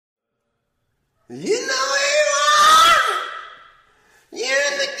You know who you are? You're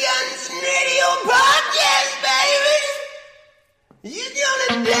in the Guns and Radio podcast, baby. You're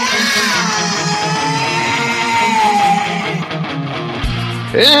gonna die.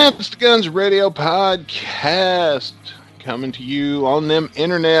 It's the Guns Radio podcast, coming to you on them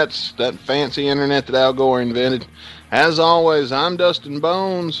internets, that fancy internet that Al Gore invented. As always, I'm Dustin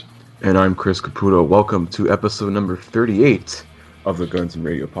Bones. And I'm Chris Caputo. Welcome to episode number 38 of the Guns and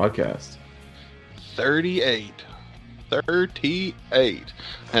Radio podcast. 38.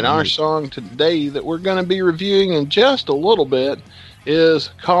 And our song today that we're going to be reviewing in just a little bit is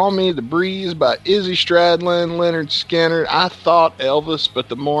Call Me the Breeze by Izzy Stradlin, Leonard Skinner. I thought Elvis, but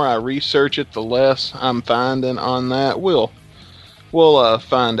the more I research it, the less I'm finding on that. We'll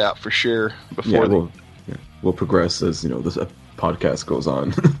find out for sure before we'll progress as this podcast goes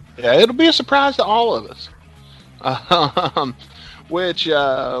on. Yeah, it'll be a surprise to all of us.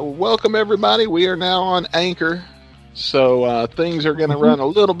 Welcome everybody. We are now on Anchor, so things are going to run a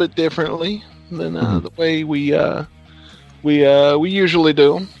little bit differently than the way we usually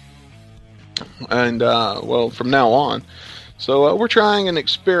do. And from now on, so we're trying an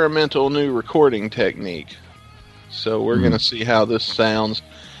experimental new recording technique. So we're going to see how this sounds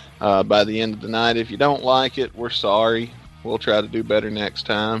by the end of the night. If you don't like it, we're sorry. We'll try to do better next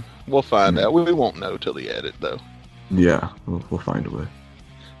time. We'll find out. We won't know till the edit, though. Yeah, we'll find a way.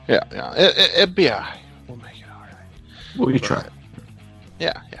 Yeah. It'll be all right. We'll make it all right. Well, you try.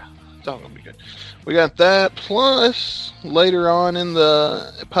 Yeah. It's all going to be good. We got that. Plus, later on in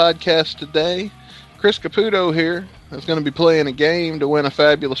the podcast today, Chris Caputo here is going to be playing a game to win a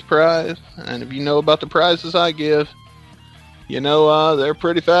fabulous prize. And if you know about the prizes I give, they're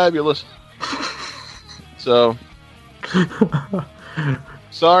pretty fabulous. So...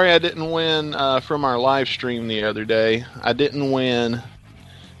 Sorry I didn't win from our live stream the other day. I didn't win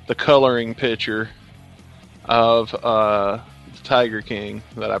the coloring picture of the Tiger King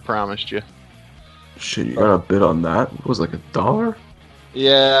that I promised you. Shit, you got a bid on that? It was like $1?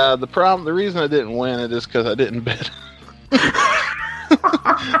 Yeah, the reason I didn't win it is because I didn't bid.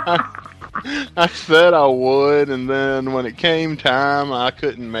 I said I would, and then when it came time, I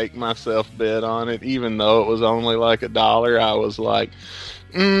couldn't make myself bid on it, even though it was only like $1. I was like,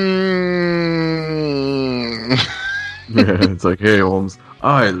 Yeah, it's like, hey, Holmes,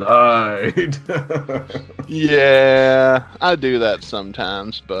 I lied. Yeah, I do that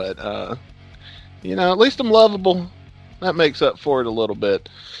sometimes, but, at least I'm lovable. That makes up for it a little bit.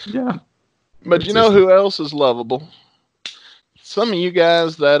 Yeah. But you know who else is lovable? Some of you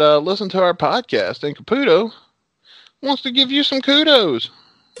guys that listen to our podcast, and Caputo wants to give you some kudos.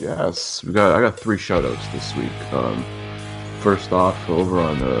 Yes, I got 3 shout-outs this week. First off, over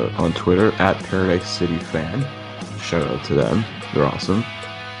on Twitter, @Paradise City Fan. Shout out to them. They're awesome.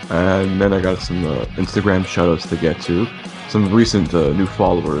 And then I got some Instagram shout-outs to get to. Some recent new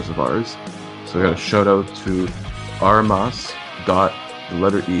followers of ours. So I got a shout-out to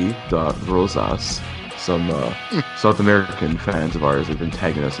armas.rosas. Some South American fans of ours have been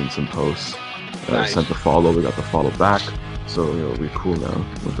tagging us in some posts. Nice. Sent the follow, we got the follow back. So, we're cool now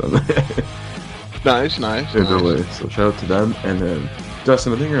with them. Nice. Either way, so shout out to them. And then,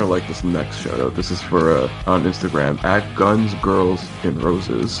 Dustin, I think you're going to like this next shout out. This is for on Instagram,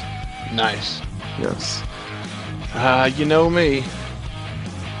 @GunsGirlsInRoses. Nice. Yes. You know me.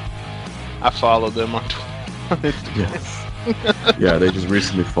 I follow them on Instagram. Yes. Yeah, they just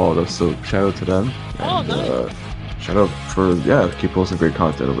recently followed us, so shout out to them. And, nice. Shout out for, keep posting great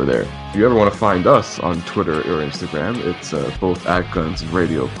content over there. If you ever want to find us on Twitter or Instagram, it's both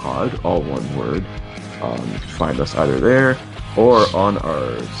 @GunsRadioPod, all one word. You can find us either there or on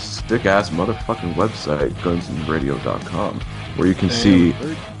our stick-ass motherfucking website, GunsandRadio.com, where you can see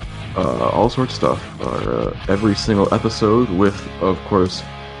all sorts of stuff. Every single episode with, of course,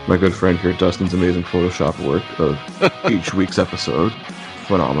 my good friend here, Dustin's amazing Photoshop work of each week's episode.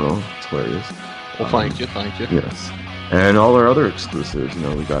 Phenomenal. It's hilarious. Well, thank you. Yes. And all our other exclusives.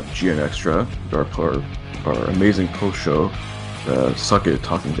 We got GN Extra, our amazing post-show, Suck It,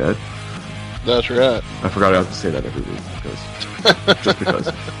 Talking Dead. That's right. I forgot I have to say that every week, just because.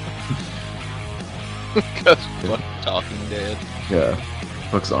 Because fuck Talking Dead. Yeah.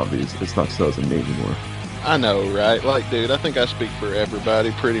 Fuck zombies. It's not still as a name anymore. I know, right? Like, dude, I think I speak for everybody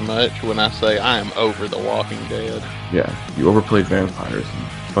pretty much when I say I am over The Walking Dead. Yeah, you overplayed vampires and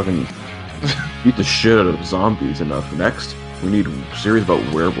fucking beat the shit out of zombies enough. Next, we need a series about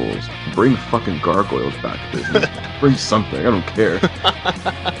werewolves. Bring fucking gargoyles back to business. Bring something, I don't care.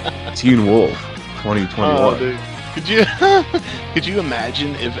 Teen Wolf, 2021. Oh, dude. Could you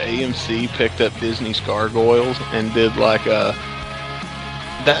imagine if AMC picked up Disney's Gargoyles and did like a...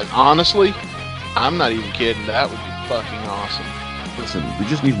 That, honestly, I'm not even kidding. That would be fucking awesome. Listen, we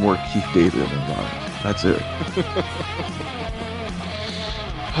just need more Keith David in our lives. That's it.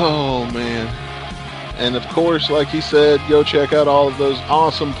 Oh, man. And of course, like he said, go check out all of those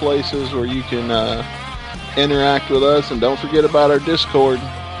awesome places where you can interact with us. And don't forget about our Discord.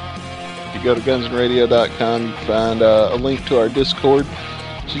 If you go to gunsnradio.com, you can find a link to our Discord.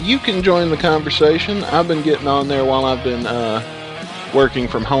 So you can join the conversation. I've been getting on there while I've been working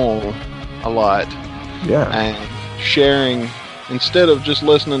from home a lot. Yeah. And sharing, instead of just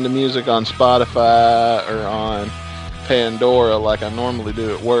listening to music on Spotify or on Pandora like I normally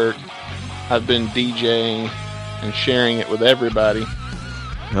do at work, I've been DJing and sharing it with everybody.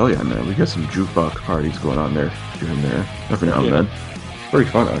 Hell yeah, man. We got some jukebox parties going on there, here and there, every now and then. Pretty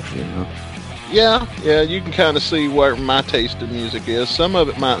fun, actually, you know? Yeah, you can kind of see where my taste in music is. Some of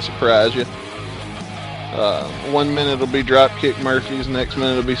it might surprise you. 1 minute it'll be Dropkick Murphys, next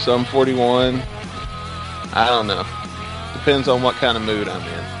minute it'll be Sum 41. I don't know. Depends on what kind of mood I'm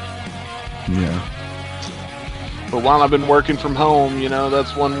in. Yeah. But while I've been working from home, you know,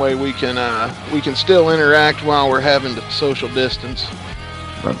 that's one way we can still interact while we're having to social distance.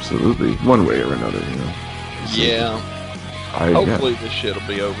 Absolutely. One way or another, you know? Yeah. Hopefully this shit'll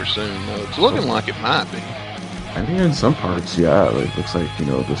be over soon, though. It's looking like it might be. I mean, in some parts, yeah. Like, looks like, you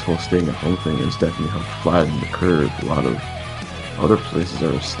know, this whole staying at home thing has definitely helped flatten the curve. A lot of other places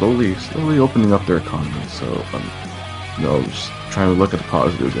are slowly opening up their economy. So, you know, just trying to look at the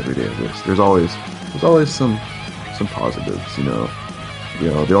positives every day of this. There's always some positives, you know. You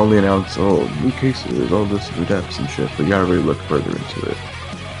know, they only announce, new cases, all this, new deaths and shit, but you gotta really look further into it.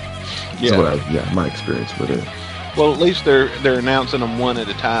 Yeah. My experience with it. Well, at least they're announcing them one at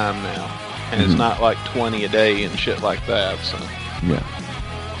a time now, and it's not like 20 a day and shit like that. So yeah,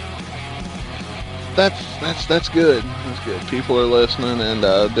 that's good. That's good. People are listening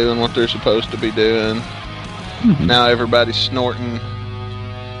and doing what they're supposed to be doing. Now everybody's snorting.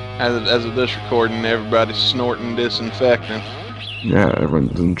 As of this recording, everybody's snorting disinfectant. Yeah,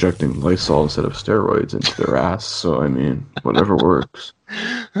 everyone's injecting Lysol instead of steroids into their ass. So I mean, whatever works.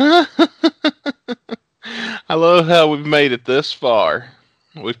 I love how we've made it this far.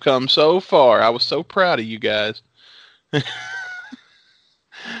 We've come so far. I was so proud of you guys.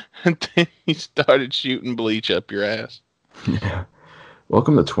 And then you started shooting bleach up your ass. Yeah.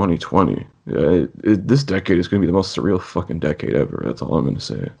 Welcome to 2020. Yeah, this decade is going to be the most surreal fucking decade ever. That's all I'm going to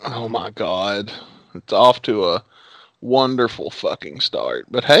say. Oh my God. It's off to a wonderful fucking start.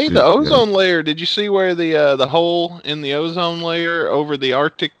 But hey, Dude, the ozone layer, did you see where the hole in the ozone layer over the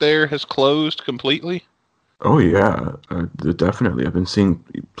Arctic there has closed completely? Oh yeah, definitely. I've been seeing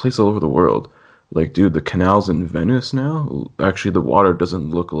places all over the world. Like, dude, the canals in Venice now, actually the water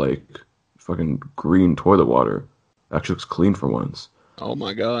doesn't look like fucking green toilet water. It actually looks clean for once. Oh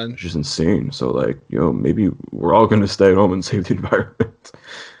my God. Which is insane. So, like, you know, maybe we're all going to stay at home and save the environment.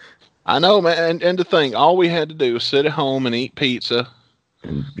 I know, man. And to think, all we had to do was sit at home and eat pizza.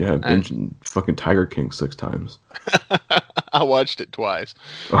 And, yeah, binge fucking Tiger King 6 times. I watched it twice.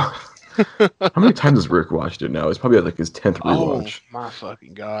 How many times has Rick watched it now? It's probably like his 10th rewatch. Oh, my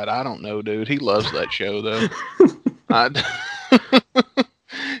fucking God. I don't know, dude. He loves that show, though.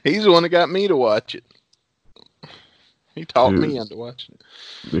 He's the one that got me to watch it. He talked me into watching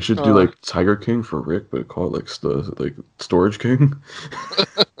it. They should do like Tiger King for Rick, but call it like Storage King.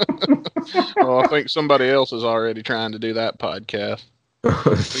 Oh, I think somebody else is already trying to do that podcast.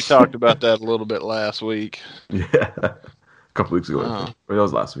 We talked about that a little bit last week. Yeah. A couple weeks ago. I think. Or that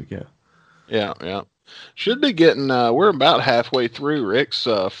was last week, yeah. Yeah. Should be getting, we're about halfway through Rick's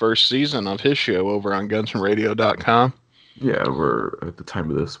first season of his show over on gunsonradio.com. Yeah, we're at the time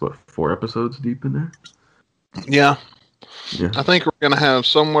of this, 4 episodes deep in there? Yeah. Yeah. I think we're going to have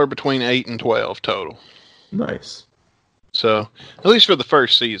somewhere between 8 and 12 total. Nice. So, at least for the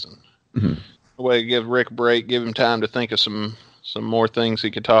first season. Mm-hmm. A way to give Rick a break, give him time to think of some more things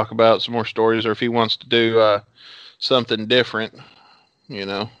he could talk about, some more stories, or if he wants to do something different, you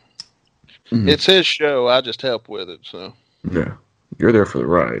know. Mm-hmm. It's his show. I just help with it. So yeah, you're there for the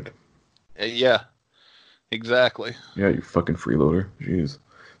ride. Yeah, exactly. Yeah, you fucking freeloader. Jeez.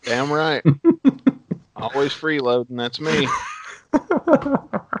 Damn right. Always freeloading. That's me.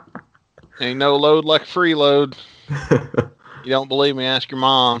 Ain't no load like a freeload. You don't believe me? Ask your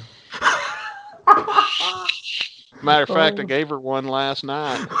mom. Matter of fact, I gave her one last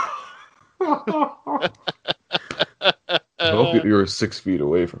night. I hope you were 6 feet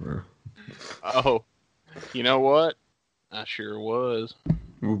away from her. Oh, you know what? I sure was.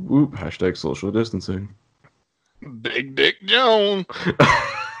 Whoop, whoop. Hashtag social distancing. Big Dick Jones.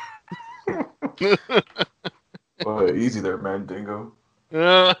 Boy, easy there, man, dingo.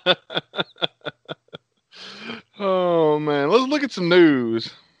 look at some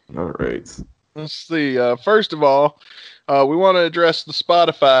news. All right. Let's see. First of all, we want to address the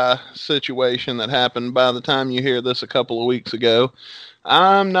Spotify situation that happened by the time you hear this a couple of weeks ago.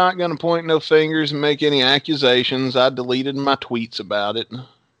 I'm not going to point no fingers and make any accusations. I deleted my tweets about it.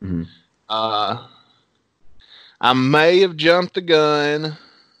 Mm-hmm. I may have jumped the gun.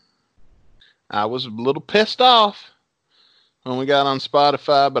 I was a little pissed off when we got on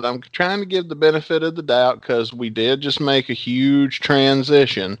Spotify, but I'm trying to give the benefit of the doubt because we did just make a huge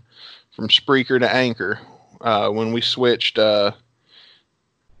transition from Spreaker to Anchor when we switched.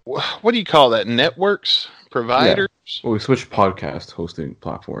 What do you call that? Networks? Providers? Yeah. Well, we switched podcast hosting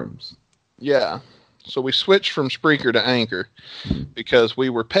platforms. Yeah. So we switched from Spreaker to Anchor because we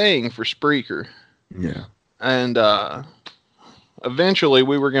were paying for Spreaker. Yeah. And eventually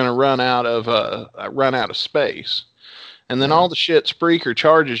we were going to run out of space. And then all the shit Spreaker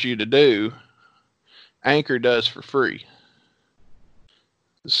charges you to do, Anchor does for free.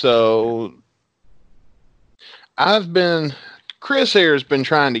 So Chris here has been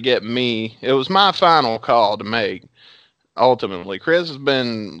trying to get me. It was my final call to make. Ultimately, Chris has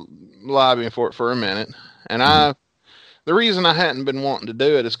been lobbying for it for a minute. And the reason I hadn't been wanting to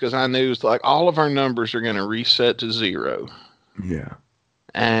do it is because I knew it's like all of our numbers are going to reset to 0. Yeah.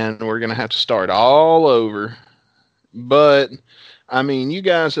 And we're going to have to start all over. But, I mean, you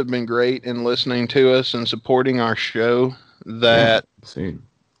guys have been great in listening to us and supporting our show. That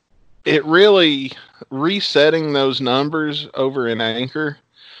it really, resetting those numbers over in Anchor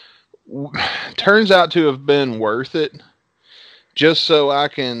turns out to have been worth it. Just so I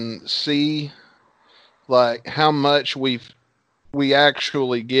can see like how much we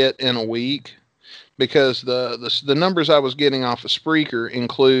actually get in a week, because the numbers I was getting off of Spreaker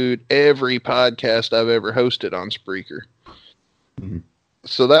include every podcast I've ever hosted on Spreaker. Mm-hmm.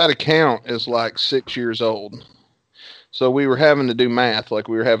 So that account is like 6 years old. So we were having to do math, like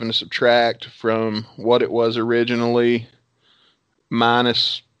we were having to subtract from what it was originally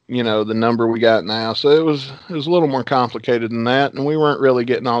minus, the number we got now. So it was a little more complicated than that, and we weren't really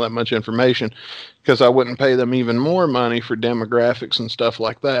getting all that much information because I wouldn't pay them even more money for demographics and stuff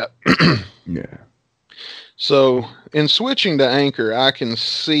like that. Yeah. So in switching to Anchor, I can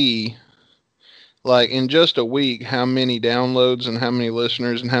see like in just a week how many downloads and how many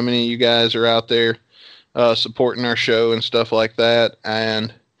listeners and how many of you guys are out there supporting our show and stuff like that.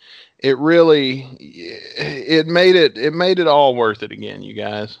 And it really, it made it all worth it again, you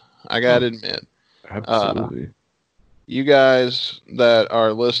guys. I gotta admit. Absolutely. You guys that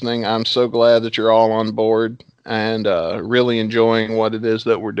are listening, I'm so glad that you're all on board and really enjoying what it is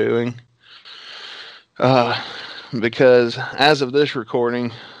that we're doing. Because as of this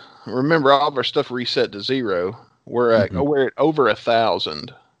recording, remember all of our stuff reset to 0. We're at over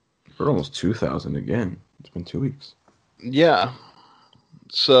 1,000. We're almost 2,000 again. It's been 2 weeks. Yeah.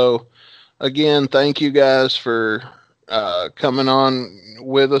 So, again, thank you guys for coming on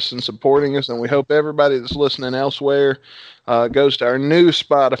with us and supporting us. And we hope everybody that's listening elsewhere goes to our new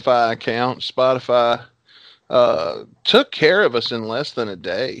Spotify account. Spotify took care of us in less than a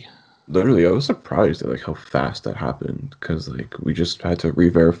day. Literally, I was surprised at how fast that happened, because we just had to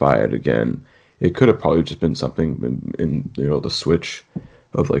re-verify it again. It could have probably just been something in the switch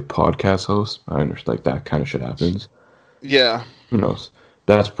of podcast hosts. I understand that kind of shit happens. Yeah. Who knows?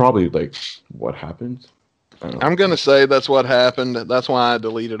 That's probably what happened. I'm gonna say that's what happened. That's why I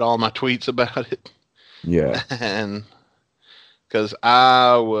deleted all my tweets about it. Yeah. And because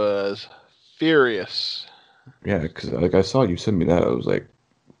I was furious. Yeah, because I saw you send me that, I was like,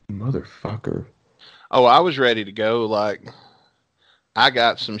 motherfucker. Oh, I was ready to go. I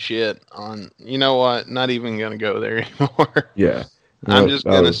got some shit on. You know what? Not even gonna go there anymore. Yeah. I'm just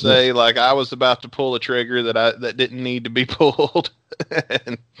gonna say, I was about to pull a trigger that didn't need to be pulled.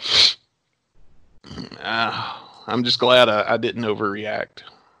 And, I'm just glad I didn't overreact.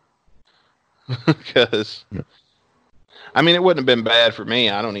 Because, I mean, it wouldn't have been bad for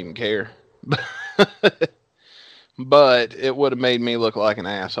me. I don't even care. But it would have made me look like an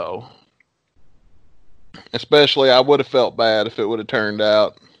asshole. Especially, I would have felt bad if it would have turned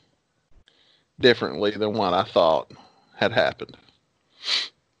out differently than what I thought had happened.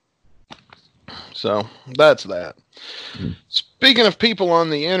 So, that's that. Speaking of people on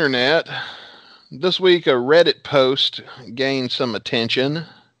the internet, this week a Reddit post gained some attention.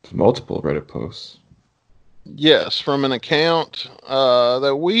 Multiple Reddit posts. Yes, from an account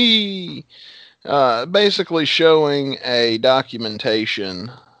that we basically showing a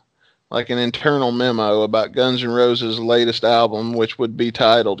documentation, like an internal memo about Guns N' Roses' latest album, which would be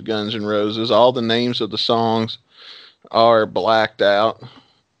titled Guns N' Roses. All the names of the songs are blacked out.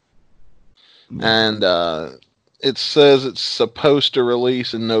 And it says it's supposed to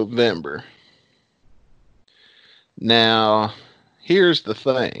release in November. Now, here's the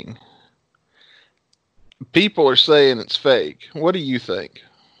thing. People are saying it's fake. What do you think?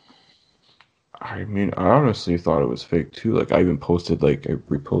 I mean, I honestly thought it was fake too. Like, I even posted, like, I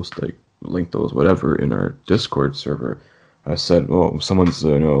repost, like, link those, whatever, in our Discord server. I said, well, someone's,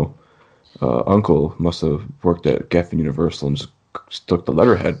 uncle must have worked at Geffen Universal and just took the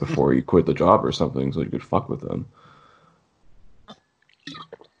letterhead before he quit the job or something so you could fuck with them.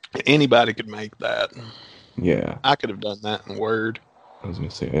 Anybody could make that. Yeah. I could have done that in Word. I was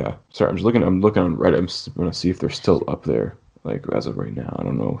gonna say, yeah. Sorry, I'm looking on Reddit. I'm just gonna see if they're still up there, like, as of right now. I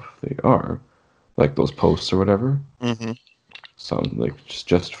don't know if they are. Like, those posts or whatever. Mm-hmm. Sound like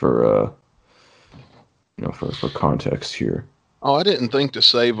just for for context here. Oh, I didn't think to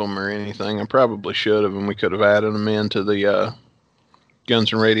save them or anything. I probably should have, and we could have added them into the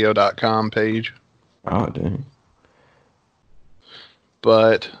gunsandradio.com page. Oh, dang.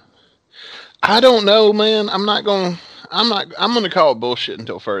 But I don't know, man. I'm going to call it bullshit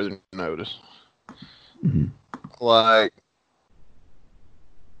until further notice. Mm-hmm. Like,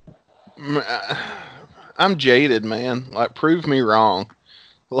 I'm jaded, man. Like, prove me wrong.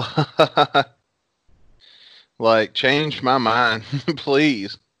 Like, change my mind,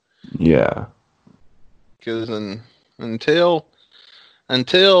 please. Yeah. Because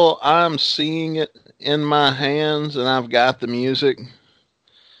until I'm seeing it in my hands and I've got the music,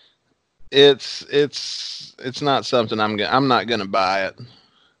 it's not something I'm not gonna buy it.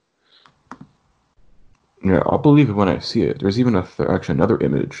 Yeah, I'll believe it when I see it. There's even actually another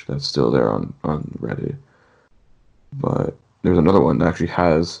image that's still there on Reddit, but there's another one that actually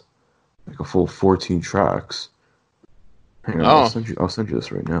has like a full 14 tracks. Hang on, I'll send you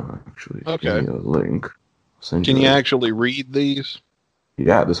this right now. Actually, okay. Give me a link. Can you actually read these?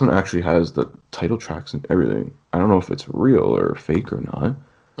 Yeah, this one actually has the title tracks and everything. I don't know if it's real or fake or not.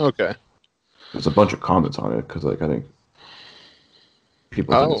 Okay. There's a bunch of comments on it because, like, I think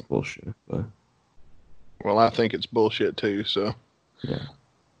people think it's bullshit. But well, I think it's bullshit too. So yeah.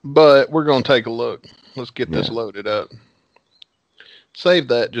 But we're gonna take a look. Let's get this loaded up. Save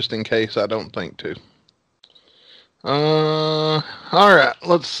that just in case I don't think to. All right.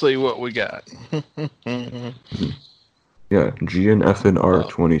 Let's see what we got. Yeah, GNFNR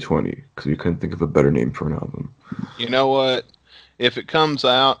 2020, because we couldn't think of a better name for an album. You know what? If it comes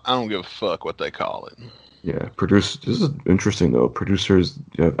out, I don't give a fuck what they call it. Yeah, this is interesting though. Producers,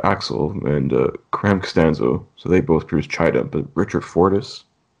 you have Axel and Cram Costanzo, so they both produce Chida, but Richard Fortus?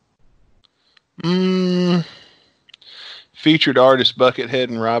 Featured artist Buckethead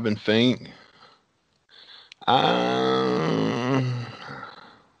and Robin Fink.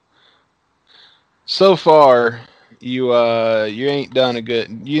 So far, you ain't doing a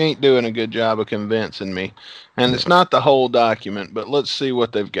good job of convincing me. And it's not the whole document, but let's see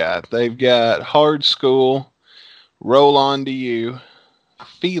what they've got. They've got Hard School, Roll On to You,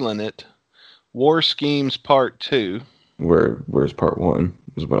 Feeling It, War Schemes Part 2. Where's Part 1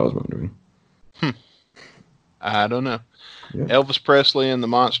 is what I was wondering. I don't know. Yeah. Elvis Presley and the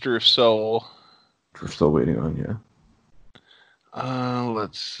Monster of Soul. We're still waiting on, yeah.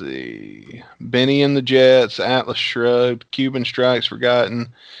 Let's see. Benny and the Jets, Atlas Shrugged, Cuban Strikes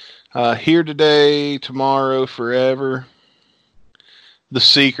Forgotten, Here Today, Tomorrow, Forever, The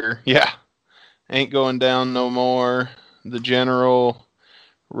Seeker, yeah, Ain't Going Down No More, The General,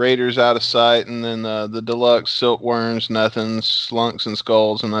 Raiders Out of Sight, and then the deluxe Silkworms, Nothing, Slunks and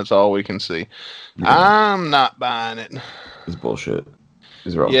Skulls, and that's all we can see. Yeah. I'm not buying it. It's bullshit.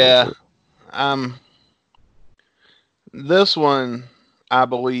 These are all bullshit. This one, I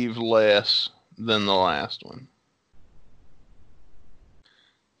believe less than the last one.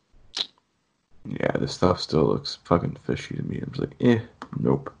 Yeah, this stuff still looks fucking fishy to me. I'm just like,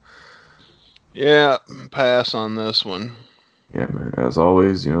 nope. Yeah, pass on this one. Yeah, man. As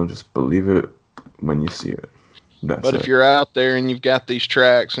always, just believe it when you see it. But if you're out there and you've got these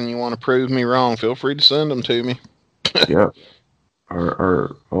tracks and you want to prove me wrong, feel free to send them to me. Yeah.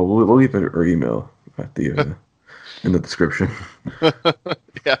 We'll leave our email at the in the description.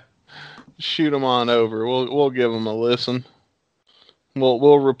 Yeah. Shoot them on over. We'll give them a listen.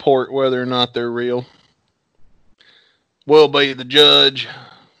 We'll report whether or not they're real. We'll be the judge.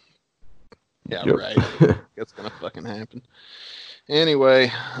 Yeah, yep. Right. That's gonna fucking happen. Anyway,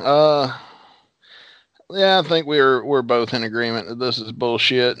 yeah, I think we're both in agreement that this is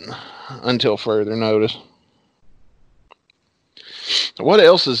bullshit until further notice. What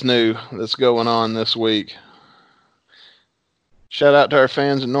else is new that's going on this week? Shout out to our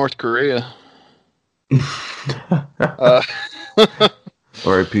fans in North Korea.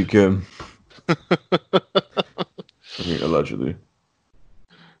 R.I.P. Kim. I mean, allegedly.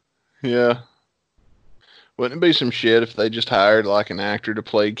 Yeah. Wouldn't it be some shit if they just hired like an actor to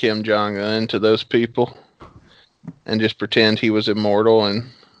play Kim Jong Un to those people and just pretend he was immortal? And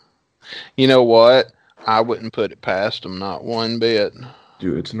you know what? I wouldn't put it past them, not one bit.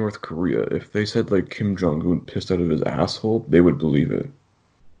 Dude, it's North Korea. If they said like Kim Jong Un pissed out of his asshole, they would believe it.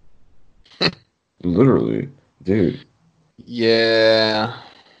 Literally, dude. Yeah.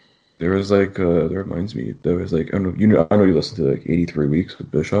 There was like that reminds me. There was like I know you listened to like 83 Weeks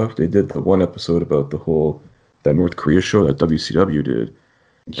with Bischoff. They did the one episode about the whole that North Korea show that WCW did,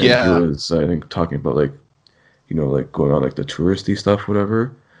 and he Yeah. was I think talking about like like going on like the touristy stuff,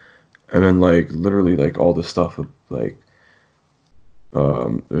 whatever. And then like literally like all the stuff of like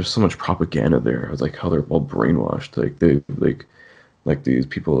there's so much propaganda there. It's like how they're all brainwashed. Like they like these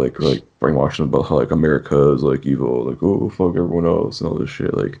people like are like brainwashing about how like America is like evil, like oh fuck everyone else and all this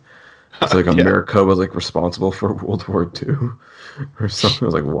shit. Like it's like Yeah. America was like responsible for World War II or something. I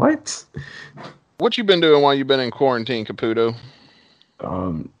was like, what? What you been doing while you've been in quarantine, Caputo,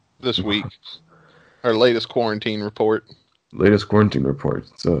 Um, this week? Our latest quarantine report. latest quarantine report.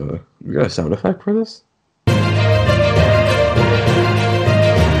 We got a sound effect for this?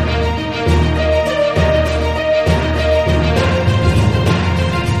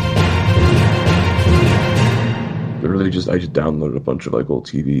 Literally I just downloaded a bunch of like old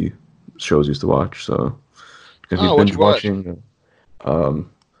TV shows I used to watch. So because Oh, we've what been you watch? watching,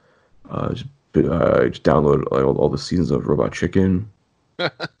 I just downloaded like, all the seasons of Robot Chicken,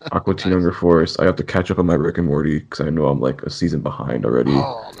 Aqua Teen Hunger Force. I have to catch up on my Rick and Morty because I know I'm like a season behind already.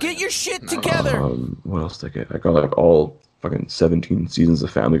 Oh, Get your shit together. What else did I get? I got like all fucking 17 seasons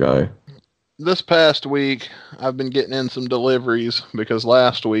of Family Guy. this past week, I've been getting in some deliveries because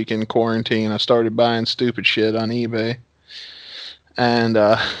last week in quarantine, I started buying stupid shit on eBay. And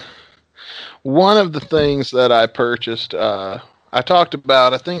one of the things that I purchased, I talked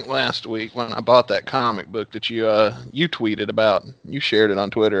about, I think last week when I bought that comic book that you tweeted about. You shared it on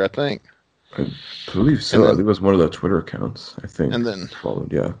Twitter, I think. I believe so. And then- I think it was one of the Twitter accounts. I think. And then-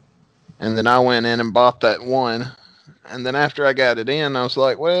 followed. Yeah. And then I went in and bought that one. And then after I got it in, I was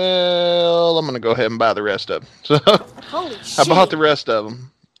like, well, I'm going to go ahead and buy the rest of them. So Holy I shit. bought the rest of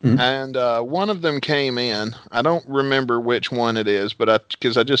them. Mhm. And one of them came in. I don't remember which one it is, but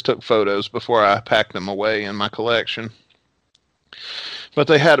because I just took photos before I packed them away in my collection. But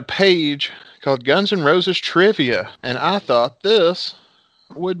they had a page called Guns N' Roses Trivia. And I thought this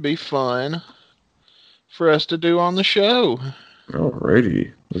would be fun for us to do on the show.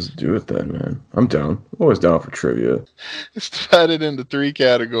 Alrighty, let's do it then, man. I'm down. Always down for trivia. It's divided into 3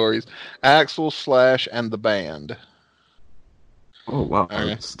 categories: Axel, Slash, and the band. Oh wow,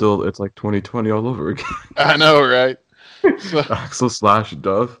 Okay. it's like 2020 all over again. I know, right? So, Axel slash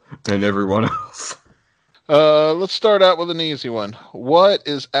Dove and everyone else. let's start out with an easy one. What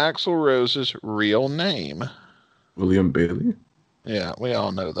is Axl Rose's real name? William Bailey. Yeah, we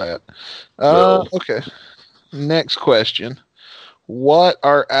all know that. No. Okay. Next question. What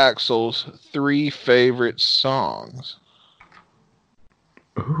are Axl's 3 favorite songs?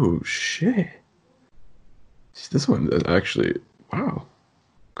 Oh shit! This one is actually wow.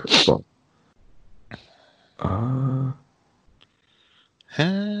 Curveball.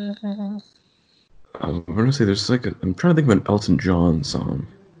 I'm gonna say there's like I'm trying to think of an Elton John song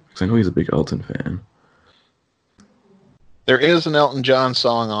because I know he's a big Elton fan. There is an Elton John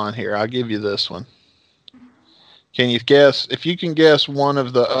song on here. I'll give you this one. Can you guess? If you can guess one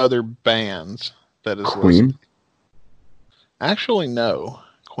of the other bands that is listed. Queen, Actually, no.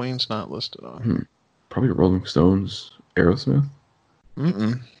 Queen's not listed on here. probably Rolling Stones, Aerosmith.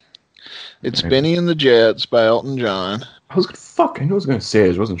 Mm-mm. It's Okay. Benny and the Jets by Elton John. I was I knew I was gonna say it, I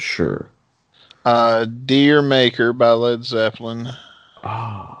just wasn't sure. Dear Maker by Led Zeppelin.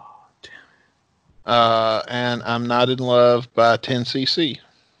 Ah, And I'm Not in Love by 10cc.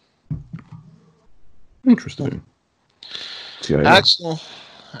 interesting. See, I know.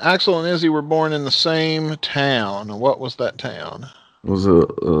 Axel and Izzy were born in the same town. What was that town? Was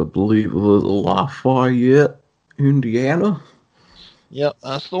I believe it was Lafayette, Indiana. Yep,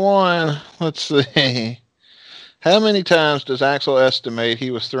 that's the one. Let's see. How many times does Axel estimate he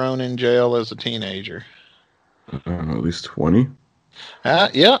was thrown in jail as a teenager? I don't know, at least 20.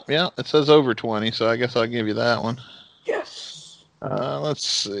 Yeah. It says over 20, so I guess I'll give you that one. Yes. Let's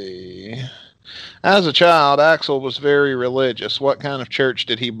see. As a child, Axel was very religious. What kind of church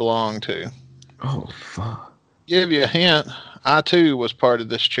did he belong to? Oh fuck. Give you a hint. I too was part of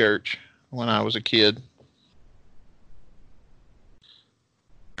this church when I was a kid.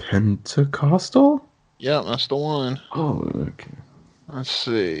 Pentecostal? Yep, that's the one. Oh, okay. Let's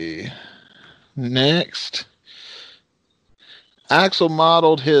see. Next. Axl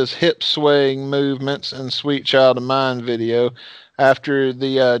modeled his hip swaying movements in Sweet Child of Mine video after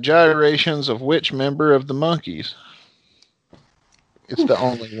the gyrations of which member of the Monkees? It's the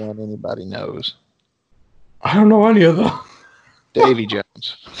only one anybody knows. I don't know any of them. Davy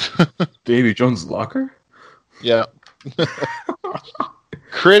Jones. Davy Jones' locker? Yeah.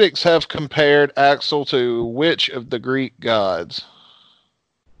 Critics have compared Axl to which of the Greek gods?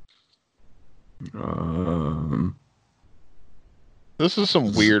 This is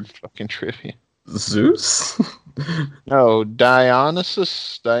some weird fucking trivia. Zeus? No,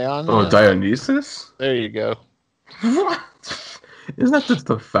 Dionysus. Oh, Dionysus? There you go. What? Isn't that just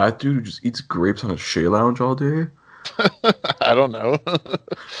the fat dude who just eats grapes on a Shea Lounge all day? I don't know.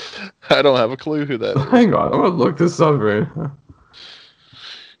 I don't have a clue who that is. Hang on, I'm gonna look this up right now.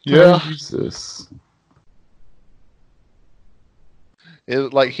 Yeah. Dionysus. Is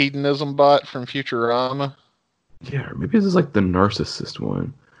it like Hedonism Bot from Futurama? Yeah, or maybe this is like the narcissist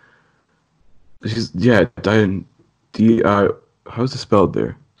one. D-I... How's it spelled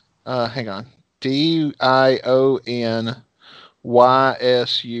there? Hang on. Dionysus.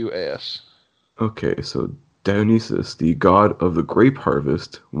 Okay, so Dionysus, the god of the grape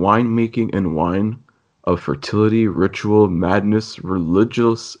harvest, winemaking and wine, of fertility, ritual, madness,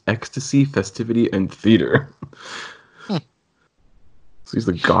 religious ecstasy, festivity, and theater. So he's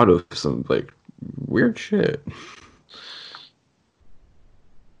the god of some, like, weird shit.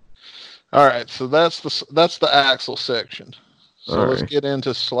 All right, so that's the Axl section. So All let's right. get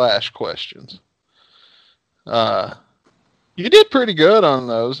into Slash questions. You did pretty good on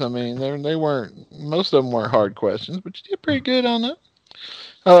those. I mean, they weren't, most of them weren't hard questions, but you did pretty good on that.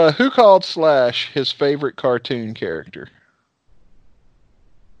 Who called Slash his favorite cartoon character?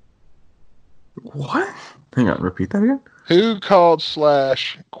 What? Hang on, repeat that again? Who called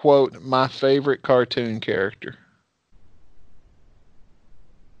Slash, quote, my favorite cartoon character?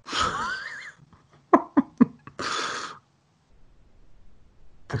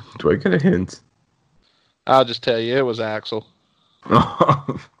 Do I get a hint? I'll just tell you, it was Axl.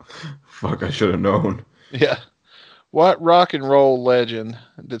 Fuck, I should have known. Yeah. What rock and roll legend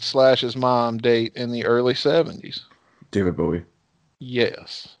did Slash's mom date in the early 70s? David Bowie.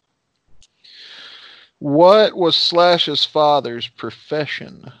 Yes. What was Slash's father's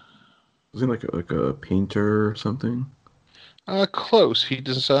profession? Was he like a painter or something? Close. He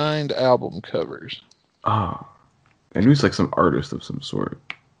designed album covers. Ah. I knew he's like some artist of some sort.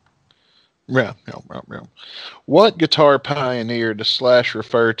 Yeah. What guitar pioneer does Slash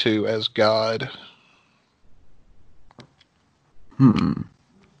refer to as God?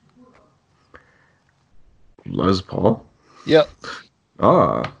 Les Paul? Yep.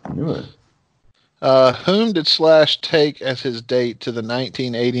 Ah, I knew it. Whom did Slash take as his date to the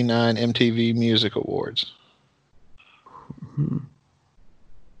 1989 MTV Music Awards?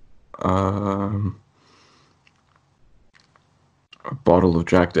 A bottle of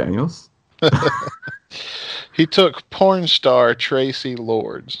Jack Daniels? He took porn star Tracy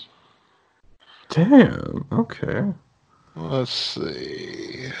Lords. Damn, okay. Let's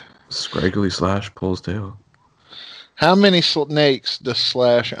see. Scraggly Slash pulls tail. How many snakes does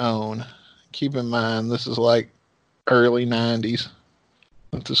Slash own? Keep in mind, this is like early 90s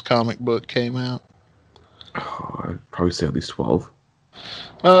that this comic book came out. Oh, I'd probably say at least 12.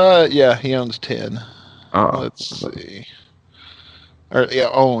 Yeah, he owns 10. Let's see.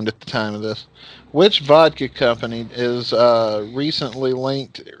 Owned at the time of this. Which vodka company is recently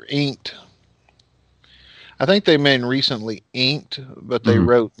inked? I think they meant recently inked, but they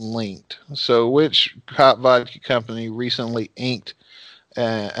wrote linked. So which hot vodka company recently inked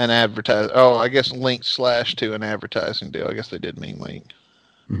an advertise? Oh, I guess linked Slash to an advertising deal. I guess they did mean linked.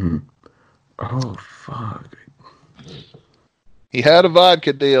 Mm-hmm. Oh, fuck. He had a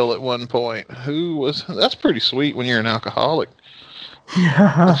vodka deal at one point. That's pretty sweet when you're an alcoholic.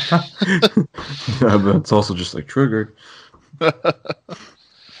 Yeah. Yeah, but it's also just like triggered.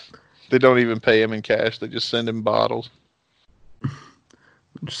 They don't even pay him in cash. They just send him bottles.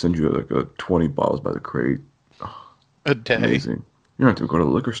 Just send you like 20 bottles by the crate. A day. Amazing. You don't have to go to the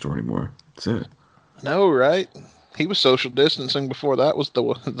liquor store anymore. That's it. No, right? He was social distancing before that was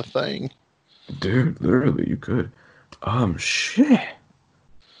the thing. Dude, literally, you could. Shit.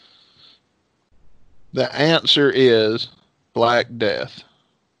 The answer is Black Death.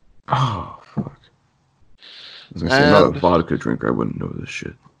 Oh, fuck. I was gonna say, I'm not a vodka drinker. I wouldn't know this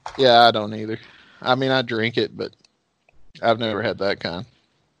shit. Yeah, I don't either. I mean, I drink it, but I've never had that kind.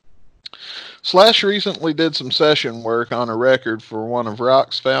 Slash recently did some session work on a record for one of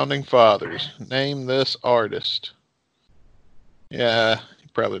rock's founding fathers. Name this artist. Yeah, you're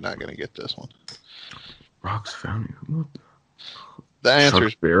probably not going to get this one. Rock's founding. What? The answer Chuck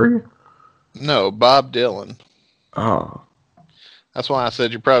is Berry? no, Bob Dylan. Oh. That's why I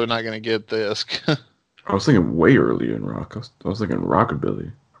said you're probably not going to get this. I was thinking way earlier in rock. I was thinking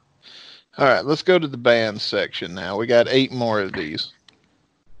rockabilly. All right, let's go to the band section now. We got 8 more of these.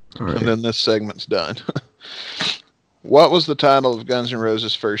 All right. And then this segment's done. What was the title of Guns N'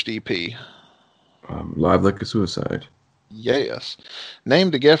 Roses' first EP? Live Like a Suicide. Yes.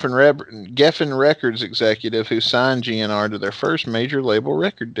 Name the Geffen Records executive who signed GNR to their first major label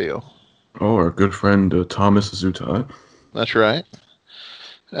record deal. Oh, our good friend Thomas Zutat. That's right.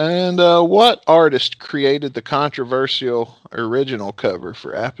 And what artist created the controversial original cover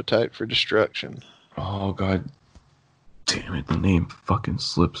for Appetite for Destruction? Oh, God damn it. The name fucking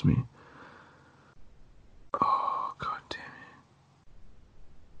slips me. Oh, God damn it.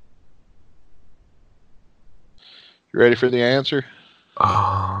 You ready for the answer?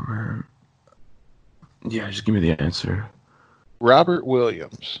 Oh, man. Yeah, just give me the answer. Robert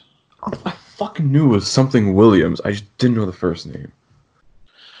Williams. I fucking knew it was something Williams. I just didn't know the first name.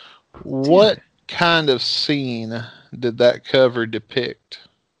 What kind of scene did that cover depict?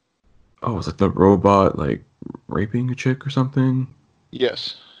 Oh, was it the robot, like, raping a chick or something?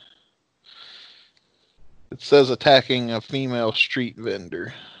 Yes. It says attacking a female street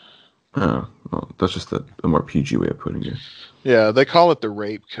vendor. Oh, well, that's just a more PG way of putting it. Yeah, they call it the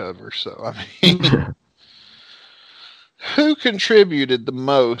rape cover, so I mean... Who contributed the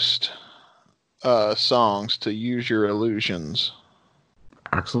most songs to Use Your Illusions?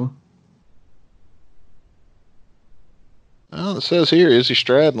 Axel? Well, it says here, Izzy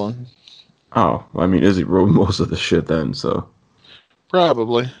Stradlin. Oh, I mean, Izzy wrote most of the shit then, so...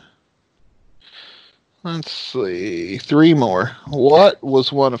 Probably. Let's see. 3 more. What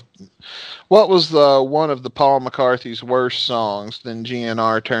was one of the Paul McCarthy's worst songs? Then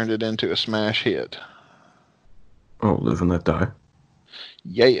GNR turned it into a smash hit. Oh, Live and Let Die.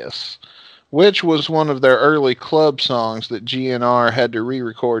 Yes. Which was one of their early club songs that GNR had to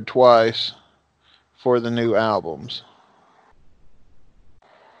re-record twice for the new albums?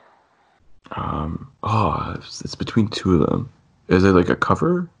 It's between 2 of them. Is it like a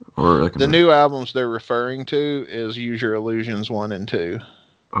cover or like the new albums they're referring to is Use Your Illusions 1 and 2.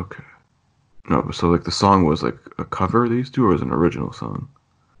 Okay. No, so like the song was like a cover of these 2, or was it an original song?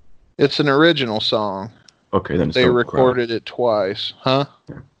 It's an original song. Okay, then it's they Don't recorded Cry. it twice, huh?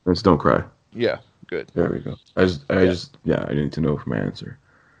 Yeah. It's Don't Cry. Yeah, good. There we go. I need to know for my answer.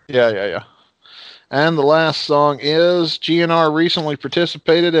 Yeah. And the last song is GNR recently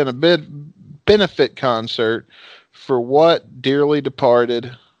participated in a benefit concert for what dearly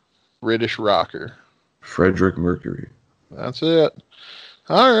departed British rocker? Frederick Mercury. That's it.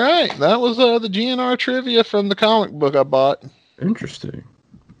 All right. That was the GNR trivia from the comic book I bought. Interesting.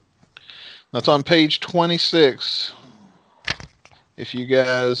 That's on page 26. If you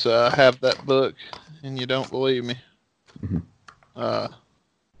guys have that book and you don't believe me. Mm-hmm.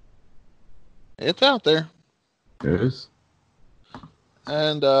 It's out there. It is.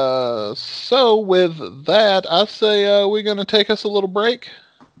 And so with that, I say we're going to take us a little break.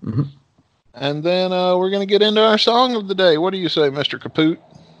 Mm-hmm. And then we're going to get into our song of the day. What do you say, Mr. Kaput?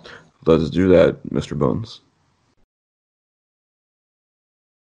 Let's do that, Mr. Bones.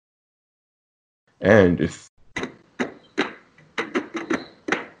 And if...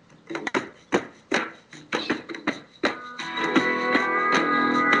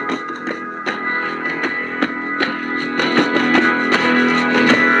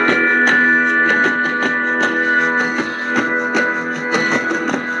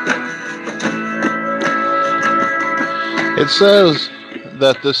 It says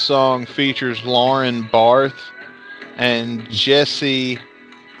that this song features Lauren Barth and Jesse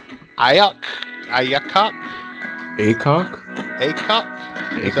Aycock. ACOC?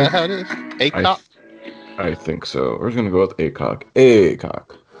 Is that how it is? Aycock? I think so. We're just going to go with ACOC.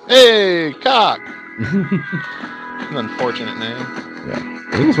 ACOC. Hey, cock! An unfortunate name. Yeah.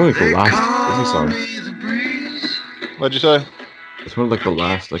 I think it's one of the last Izzy songs. What'd you say? It's one of like the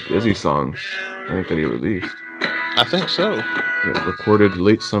last like Izzy songs I think that he released. I think so. Yeah, recorded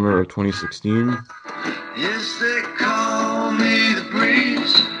late summer of 2016. Yes, they call me the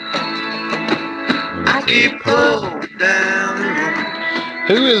breeze. I keep pulled down the road.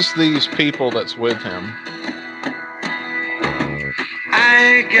 Who is these people that's with him?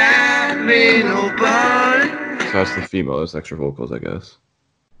 I ain't got me nobody. So that's the female. That's extra vocals, I guess.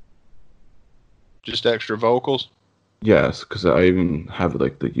 Just extra vocals? Yes, because I even have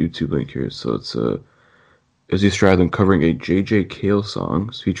like the YouTube link here. So it's Izzy Stradlin covering a J.J. Cale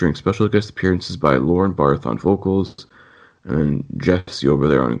song featuring special guest appearances by Lauren Barth on vocals and Jesse over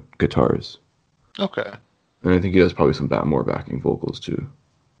there on guitars. Okay. And I think he has probably some more backing vocals too.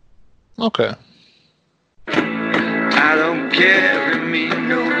 Okay. I don't carry me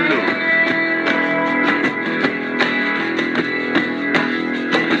no load.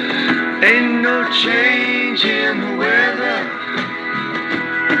 Ain't no change in the weather.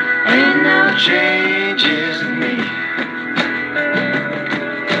 Ain't no changes in me.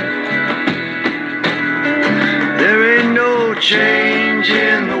 There ain't no change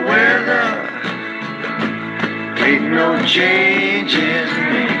in the weather. Ain't no changes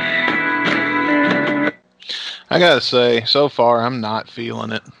in me. I gotta say, so far I'm not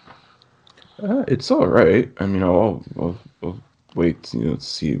feeling it. It's all right. I mean, I'll wait, to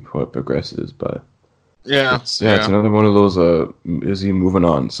see how it progresses. But it's another one of those Izzy moving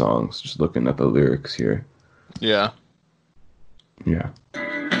on songs. Just looking at the lyrics here. Yeah. Yeah.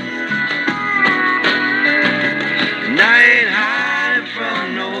 And I ain't hiding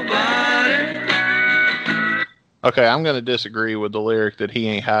from nobody. Okay, I'm gonna disagree with the lyric that he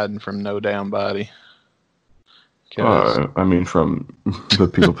ain't hiding from no damn body. I mean, from the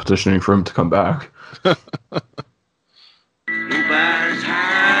people petitioning for him to come back. Nobody's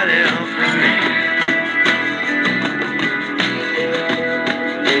hiding from me.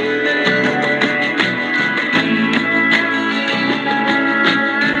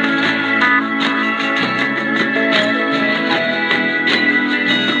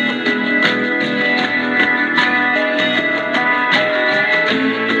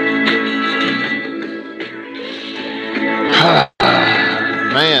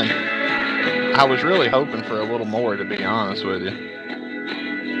 Man, I was really hoping for a little more, to be honest with you.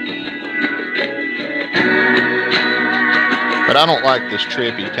 But I don't like this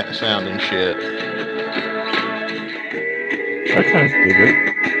trippy sounding shit. I kind of dig it.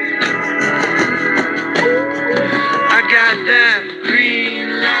 I got that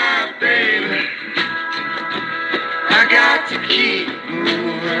green light, baby. I got to keep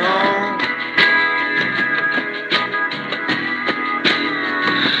moving on.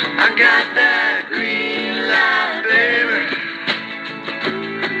 I got that green light, baby.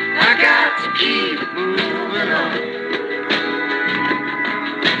 I got to keep moving on.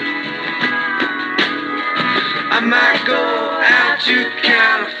 I might go out to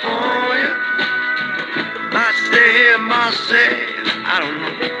California. Might stay here, might stay, I don't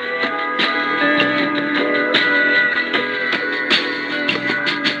know.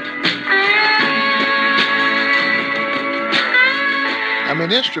 I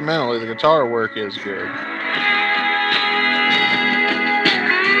mean, instrumentally, the guitar work is good.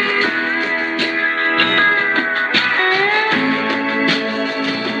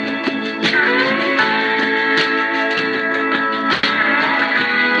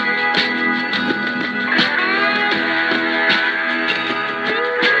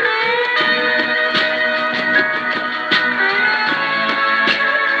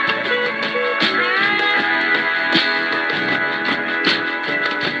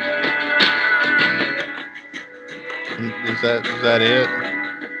 Is that it?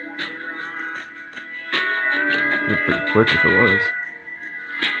 You're pretty quick if it was.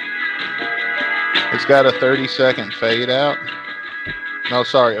 It's got a 30-second fade out. No,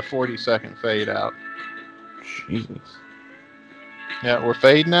 sorry, a 40-second fade out. Jesus. Yeah, we're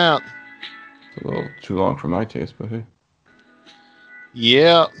fading out. It's a little too long for my taste, but hey.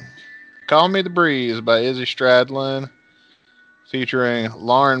 Yeah. Call Me the Breeze by Izzy Stradlin, featuring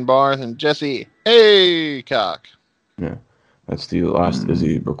Lauren Barth and Jesse Aycock. Yeah. That's the last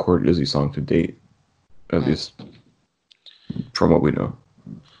recorded Izzy song to date. At least from what we know.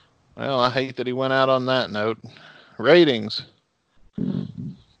 Well, I hate that he went out on that note. Ratings.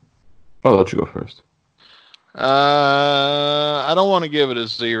 I'll let you go first. I don't want to give it a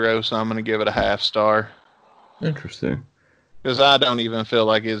 0, so I'm going to give it a half star. Interesting. Because I don't even feel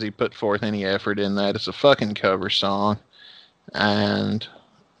like Izzy put forth any effort in that. It's a fucking cover song. And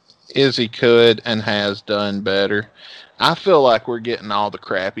Izzy could and has done better. I feel like we're getting all the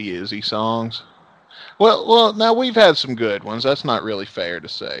crappy Izzy songs. Well, now we've had some good ones. That's not really fair to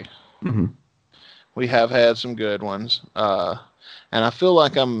say. Mm-hmm. We have had some good ones. And I feel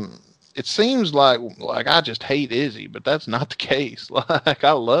like it seems like I just hate Izzy, but that's not the case. Like,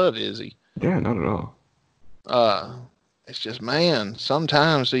 I love Izzy. Yeah, not at all. It's just, man,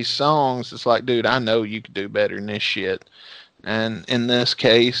 sometimes these songs, it's like, dude, I know you could do better than this shit. And in this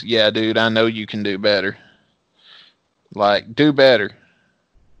case, yeah, dude, I know you can do better. Like, do better.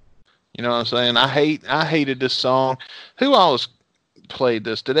 You know what I'm saying? I hated this song. Who always played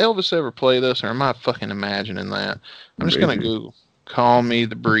this? Did Elvis ever play this, or am I fucking imagining that? I'm just going to Google. Call Me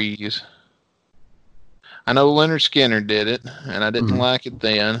the Breeze. I know Leonard Skinner did it, and I didn't like it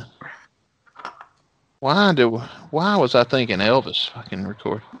then. Why was I thinking Elvis fucking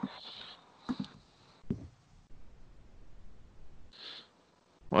record?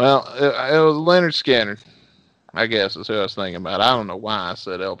 Well, it was Leonard Skinner, I guess is who I was thinking about. I don't know why I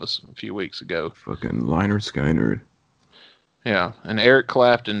said Elvis a few weeks ago. Fucking Leonard Skinner. Yeah, and Eric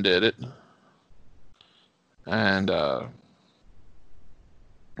Clapton did it. And,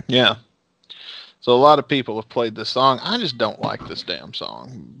 yeah. So a lot of people have played this song. I just don't like this damn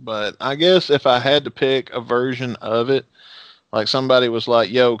song. But I guess if I had to pick a version of it, like somebody was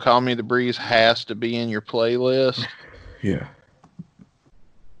like, yo, Call Me the Breeze has to be in your playlist. Yeah.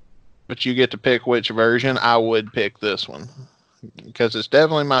 But you get to pick which version, I would pick this one. Because it's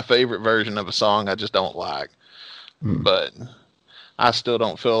definitely my favorite version of a song I just don't like. But I still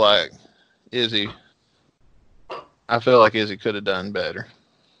don't feel like Izzy. I feel like Izzy could have done better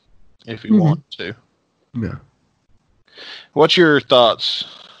if he wanted to. Yeah. What's your thoughts?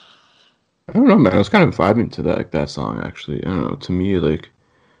 I don't know, man. I was kind of vibing to that song, actually. I don't know. To me, like,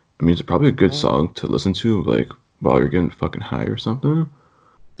 I mean, it's probably a good song to listen to, like, while you're getting fucking high or something.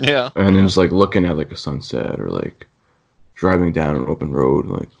 Yeah. And then just, like, looking at, like, a sunset or, like, driving down an open road,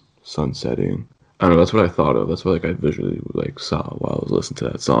 like, sun setting. I don't know. That's what I thought of. That's what, like, I visually, like, saw while I was listening to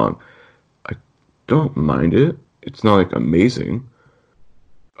that song. I don't mind it. It's not, like, amazing.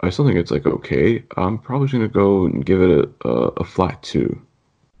 I still think it's, like, okay. I'm probably going to go and give it a flat 2.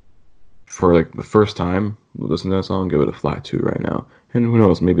 For, like, the first time listening to that song, give it a flat 2 right now. And who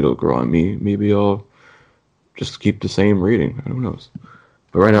knows, maybe it'll grow on me. Maybe I'll just keep the same rating. Who knows?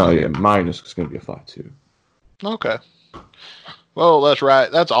 But right now, yeah, mine is just going to be a flat 2. Okay. Well, that's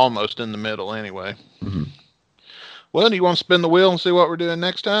right. That's almost in the middle anyway. Mm-hmm. Well, do you want to spin the wheel and see what we're doing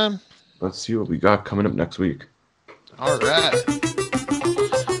next time? Let's see what we got coming up next week. All right.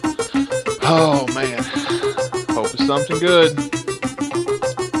 Oh, man. Hope it's something good.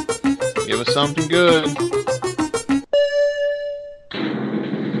 Give us something good.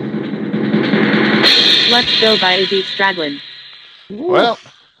 Let's Go by Izzy Stradlin. Well,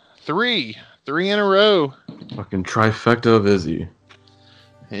 three in a row. Fucking trifecta of Izzy.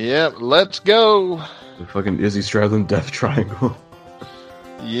 Yep, let's go. The fucking Izzy Stradlin Death Triangle.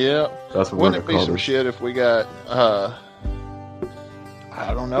 Yep. That's what Wouldn't we're it be gonna some call this. shit if we got, I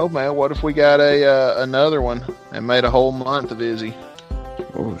don't know, man. What if we got another one and made a whole month of Izzy?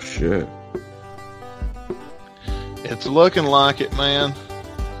 Oh, shit. It's looking like it, man.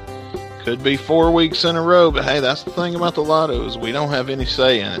 Could be 4 weeks in a row, but hey, that's the thing about the lotto is we don't have any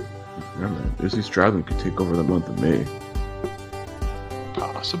say in it. Yeah, man. Izzy Stradlin could take over the month of May.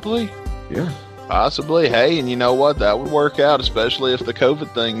 Possibly. Yeah. Possibly. Hey, and you know what? That would work out, especially if the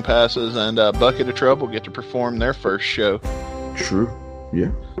COVID thing passes and Bucket of Trouble get to perform their first show. True.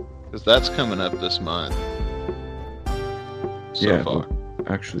 Yeah. Because that's coming up this month. So far. Well,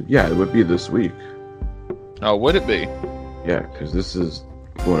 actually, yeah, it would be this week. Oh, would it be? Yeah, because this is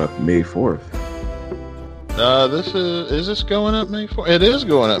going up May 4th. Is this going up May 4th? It is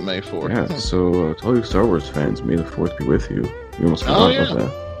going up May 4th. Yeah, so to all you Star Wars fans, May the 4th be with you. We almost forgot about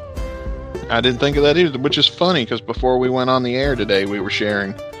that. I didn't think of that either, which is funny because before we went on the air today, we were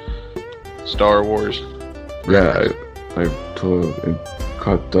sharing Star Wars. Yeah, I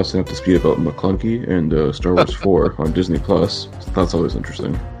caught Dustin up to speed about McClunky and Star Wars 4 on Disney Plus. That's always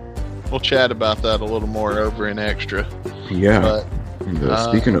interesting. We'll chat about that a little more over in Extra. Yeah. But, and,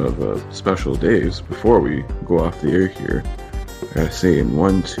 speaking of special days, before we go off the air here, I gotta say in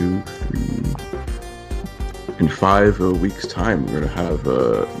 1, 2, 3... In 5 weeks' time, we're gonna have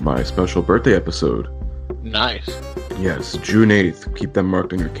my special birthday episode. Nice. Yes, June 8th. Keep them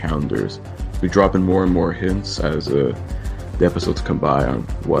marked on your calendars. We drop in more and more hints as the episodes come by on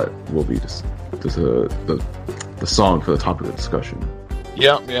what will be the song for the topic of discussion.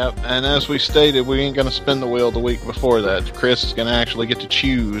 Yep. And as we stated, we ain't gonna spin the wheel the week before that. Chris is gonna actually get to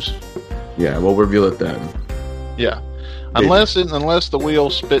choose. Yeah, we'll reveal it then. Yeah. Unless the wheel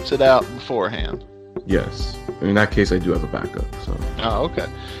spits it out beforehand. Yes. In that case, I do have a backup. So. Oh, okay.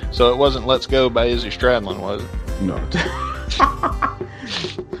 So it wasn't "Let's Go" by Izzy Stradlin, was it? No.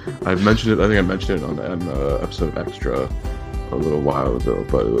 I mentioned it. I think I mentioned it on an episode of Extra a little while ago.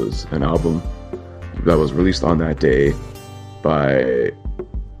 But it was an album that was released on that day by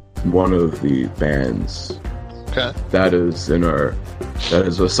one of the bands. Okay. That is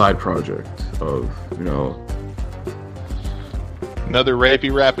a side project of Another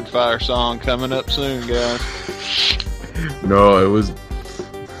rapey rapid fire song coming up soon, guys. No, it was.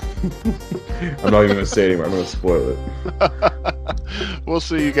 I'm not even gonna say it anymore. I'm gonna spoil it. We'll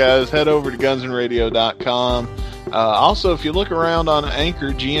see you guys. Head over to gunsnradio.com. Also, if you look around on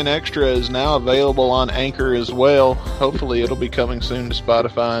Anchor, GN Extra is now available on Anchor as well. Hopefully, it'll be coming soon to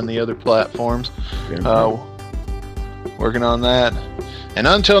Spotify and the other platforms. Working on that. And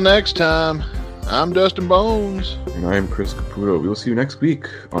until next time, I'm Dustin Bones. And I am Chris Caputo. We'll see you next week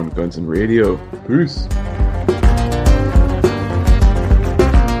on Guns and Radio. Peace.